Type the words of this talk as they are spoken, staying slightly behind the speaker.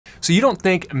So you don't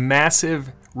think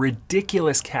massive,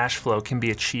 ridiculous cash flow can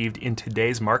be achieved in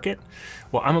today's market?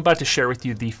 Well, I'm about to share with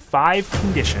you the 5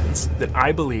 conditions that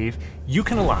I believe you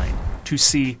can align to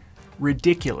see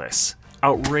ridiculous,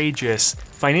 outrageous,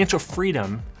 financial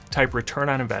freedom type return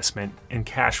on investment and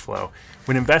cash flow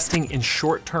when investing in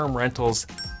short-term rentals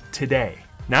today.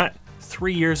 Not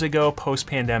 3 years ago,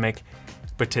 post-pandemic,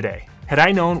 but today. Had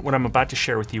I known what I'm about to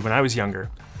share with you when I was younger,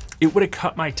 it would have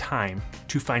cut my time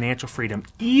to financial freedom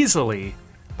easily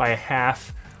by a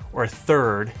half or a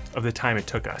third of the time it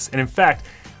took us. And in fact,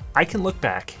 I can look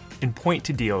back and point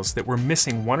to deals that were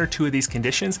missing 1 or 2 of these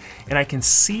conditions, and I can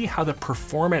see how the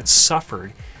performance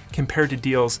suffered compared to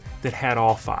deals that had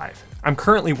all 5. I'm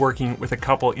currently working with a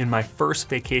couple in my first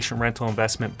vacation rental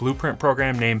investment blueprint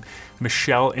program named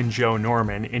Michelle and Joe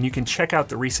Norman, and you can check out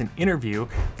the recent interview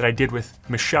that I did with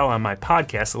Michelle on my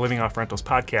podcast, the Living Off Rentals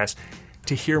podcast,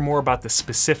 to hear more about the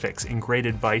specifics and great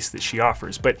advice that she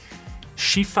offers. But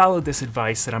she followed this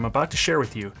advice that I'm about to share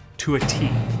with you to a T,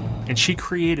 and she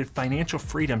created financial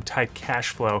freedom type cash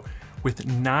flow with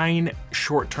 9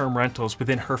 short-term rentals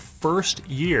within her first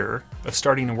year of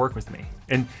starting to work with me.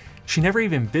 And she never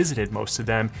even visited most of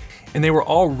them, and they were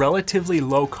all relatively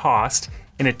low cost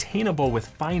and attainable with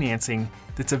financing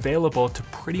that's available to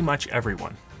pretty much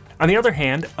everyone. On the other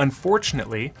hand,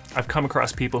 unfortunately, I've come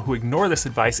across people who ignore this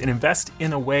advice and invest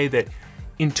in a way that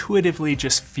intuitively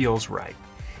just feels right.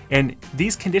 And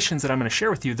these conditions that I'm going to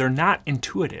share with you, they're not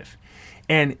intuitive.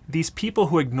 And these people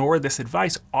who ignore this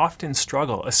advice often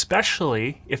struggle,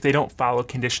 especially if they don't follow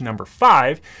condition number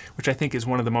 5, which I think is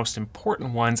one of the most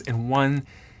important ones and one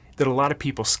that a lot of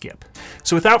people skip.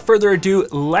 So without further ado,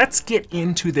 let's get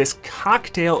into this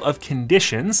cocktail of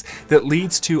conditions that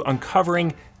leads to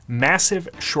uncovering massive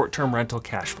short-term rental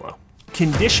cash flow.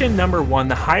 Condition number 1,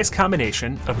 the highest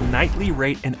combination of nightly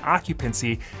rate and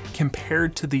occupancy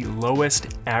compared to the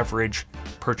lowest average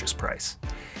purchase price.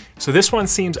 So this one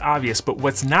seems obvious, but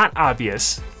what's not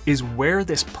obvious is where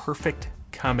this perfect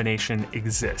combination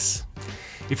exists.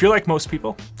 If you're like most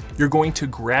people, you're going to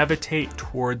gravitate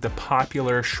toward the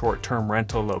popular short-term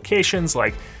rental locations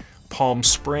like Palm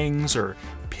Springs or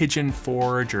Pigeon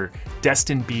Forge or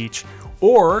Destin Beach,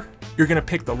 or you're going to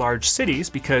pick the large cities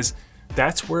because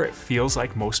that's where it feels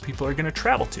like most people are going to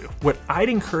travel to. What I'd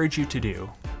encourage you to do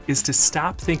is to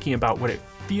stop thinking about what it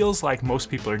feels like most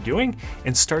people are doing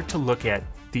and start to look at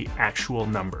the actual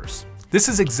numbers. This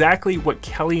is exactly what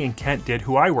Kelly and Kent did,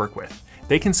 who I work with.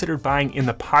 They considered buying in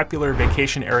the popular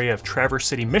vacation area of Traverse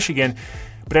City, Michigan,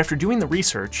 but after doing the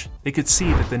research, they could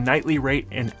see that the nightly rate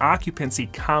and occupancy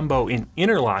combo in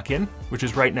Interlaken, which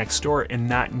is right next door and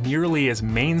not nearly as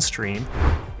mainstream,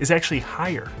 is actually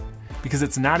higher because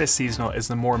it's not as seasonal as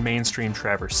the more mainstream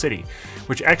Traverse City,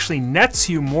 which actually nets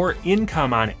you more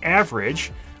income on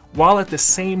average, while at the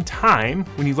same time,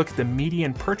 when you look at the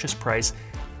median purchase price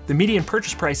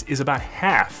is about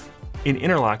half in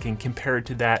Interlaken compared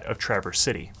to that of Traverse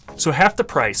City. So half the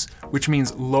price, which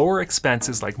means lower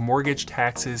expenses like mortgage,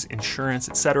 taxes, insurance,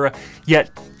 etc.,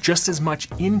 yet just as much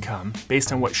income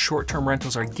based on what short-term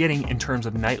rentals are getting in terms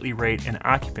of nightly rate and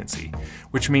occupancy,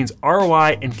 which means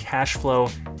ROI and cash flow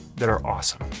that are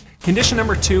awesome. Condition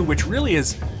number 2, which really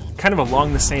is kind of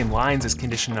along the same lines as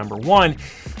condition number 1,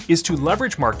 is to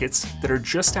leverage markets that are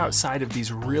just outside of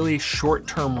these really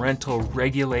short-term rental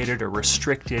regulated or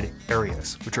restricted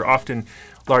areas, which are often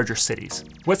larger cities.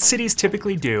 What cities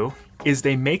typically do is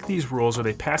they make these rules or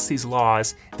they pass these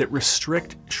laws that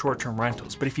restrict short-term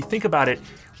rentals. But if you think about it,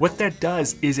 what that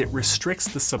does is it restricts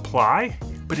the supply,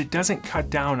 but it doesn't cut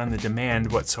down on the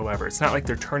demand whatsoever. It's not like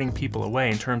they're turning people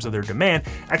away in terms of their demand.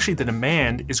 Actually, the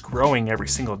demand is growing every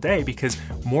single day because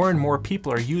more and more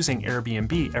people are using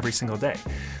Airbnb every single day.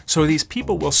 So these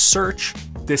people will search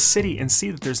this city and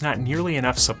see that there's not nearly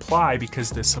enough supply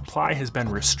because the supply has been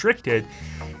restricted.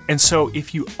 And so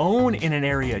if you own in an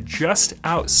area just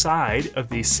outside of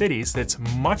these cities that's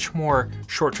much more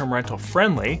short-term rental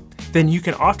friendly, then you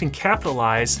can often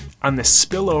capitalize on the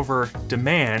spillover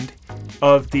demand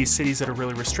of these cities that are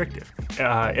really restrictive.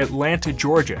 Atlanta,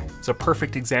 Georgia is a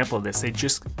perfect example of this. They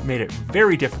just made it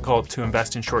very difficult to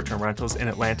invest in short-term rentals in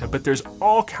Atlanta, but there's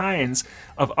all kinds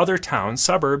of other towns,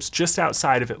 suburbs just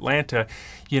outside of Atlanta,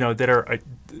 that are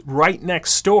right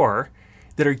next door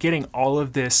that are getting all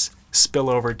of this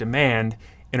spillover demand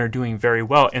and are doing very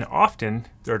well, and often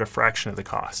they're at a fraction of the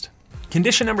cost.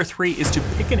 Condition number 3 is to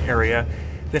pick an area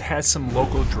that has some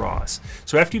local draws.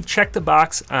 So after you've checked the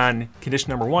box on condition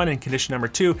number 1 and condition number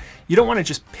 2, you don't want to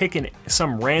just pick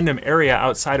some random area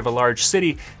outside of a large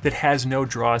city that has no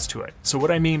draws to it. So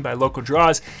what I mean by local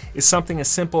draws is something as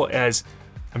simple as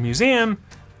a museum,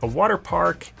 a water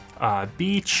park, a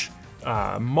beach,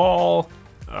 a mall,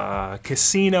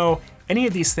 casino, any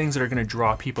of these things that are going to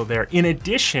draw people there, in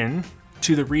addition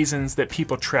to the reasons that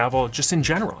people travel just in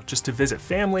general, just to visit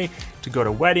family, to go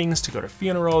to weddings, to go to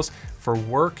funerals, for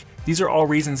work. These are all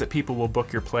reasons that people will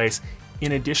book your place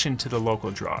in addition to the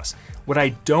local draws. What I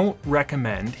don't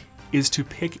recommend is to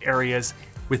pick areas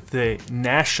with the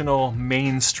national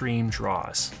mainstream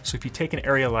draws. So if you take an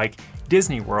area like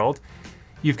Disney World,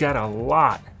 you've got a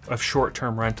lot of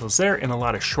short-term rentals there and a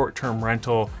lot of short-term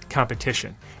rental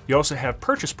competition. You also have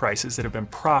purchase prices that have been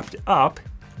propped up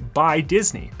by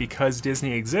Disney. Because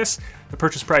Disney exists, the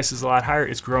purchase price is a lot higher.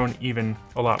 It's grown even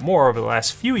a lot more over the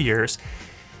last few years.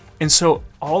 And so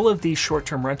all of these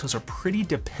short-term rentals are pretty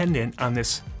dependent on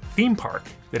this theme park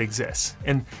that exists.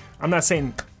 And I'm not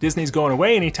saying Disney's going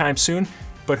away anytime soon,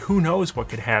 but who knows what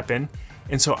could happen.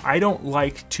 And so I don't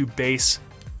like to base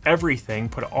everything,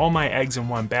 put all my eggs in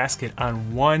one basket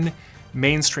on one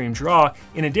mainstream draw,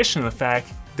 in addition to the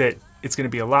fact that it's going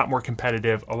to be a lot more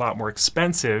competitive, a lot more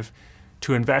expensive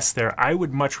to invest there. I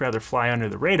would much rather fly under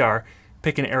the radar,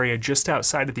 pick an area just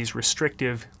outside of these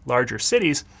restrictive larger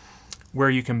cities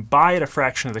where you can buy at a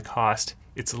fraction of the cost,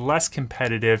 it's less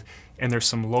competitive, and there's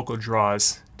some local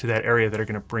draws to that area that are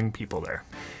going to bring people there.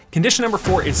 Condition number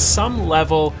 4 is some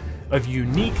level of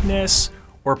uniqueness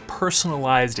or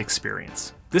personalized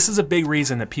experience. This is a big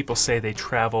reason that people say they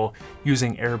travel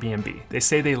using Airbnb. They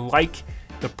say they like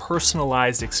the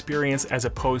personalized experience as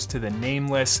opposed to the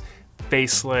nameless,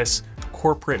 faceless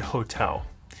corporate hotel.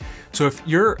 So if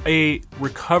you're a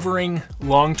recovering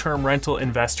long-term rental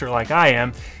investor like I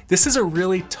am, this is a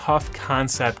really tough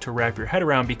concept to wrap your head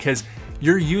around because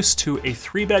you're used to a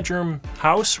 3-bedroom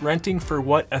house renting for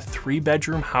what a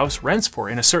 3-bedroom house rents for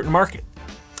in a certain market.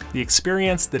 The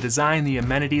experience, the design, the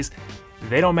amenities,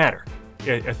 they don't matter.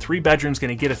 A 3-bedroom is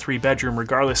going to get a 3-bedroom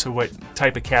regardless of what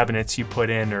type of cabinets you put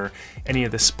in or any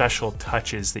of the special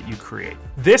touches that you create.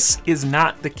 This is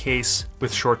not the case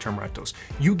with short-term rentals.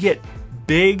 You get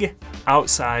big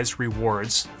outsized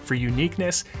rewards for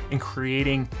uniqueness and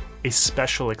creating a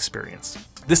special experience.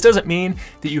 This doesn't mean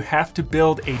that you have to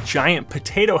build a giant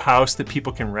potato house that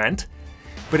people can rent,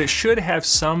 but it should have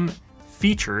some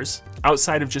features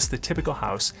outside of just the typical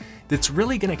house that's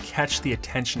really going to catch the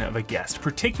attention of a guest,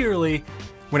 particularly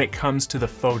when it comes to the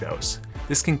photos.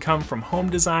 This can come from home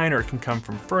design or it can come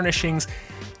from furnishings.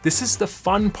 This is the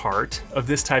fun part of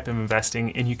this type of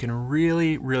investing, and you can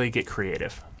really, really get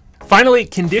creative. Finally,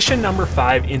 condition number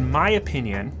 5, in my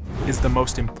opinion, is the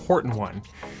most important one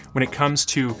when it comes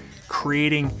to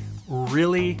creating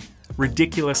really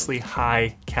ridiculously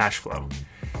high cash flow.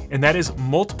 And that is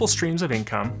multiple streams of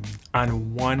income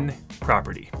on one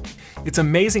property. It's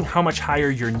amazing how much higher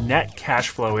your net cash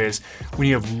flow is when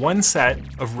you have one set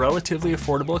of relatively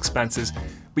affordable expenses,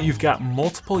 but you've got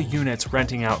multiple units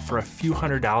renting out for a few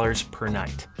 $100s per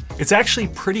night. It's actually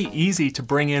pretty easy to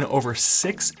bring in over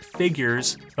 6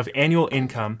 figures of annual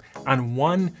income on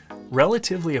one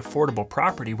relatively affordable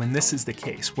property when this is the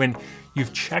case, when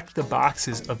you've checked the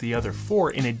boxes of the other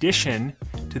 4 in addition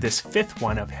to this 5th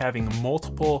one of having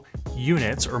multiple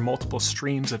units or multiple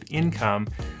streams of income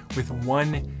with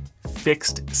one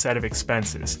fixed set of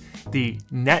expenses. The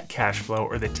net cash flow,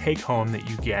 or the take home that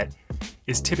you get,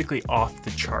 is typically off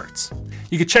the charts.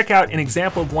 You could check out an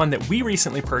example of one that we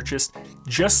recently purchased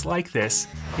just like this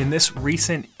in this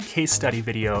recent case study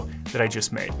video that I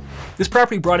just made. This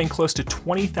property brought in close to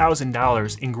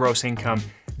 $20,000 in gross income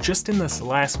just in this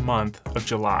last month of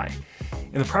July.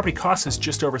 And the property cost us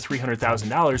just over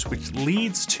 $300,000, which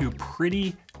leads to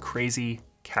pretty crazy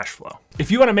cash flow. If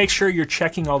you want to make sure you're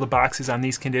checking all the boxes on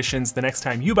these conditions the next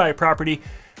time you buy a property,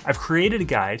 I've created a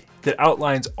guide that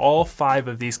outlines all 5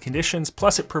 of these conditions,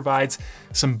 plus it provides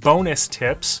some bonus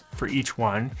tips for each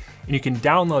one. And you can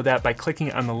download that by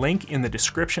clicking on the link in the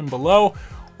description below,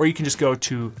 or you can just go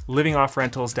to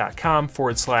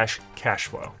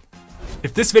livingoffrentals.com/cashflow.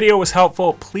 If this video was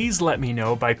helpful, please let me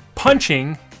know by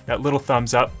punching that little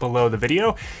thumbs up below the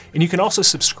video. And you can also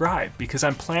subscribe because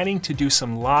I'm planning to do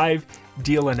some live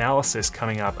deal analysis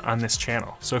coming up on this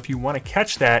channel. So if you want to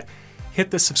catch that, hit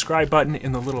the subscribe button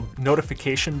and the little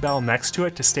notification bell next to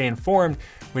it to stay informed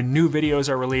when new videos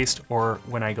are released or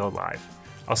when I go live.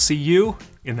 I'll see you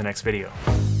in the next video.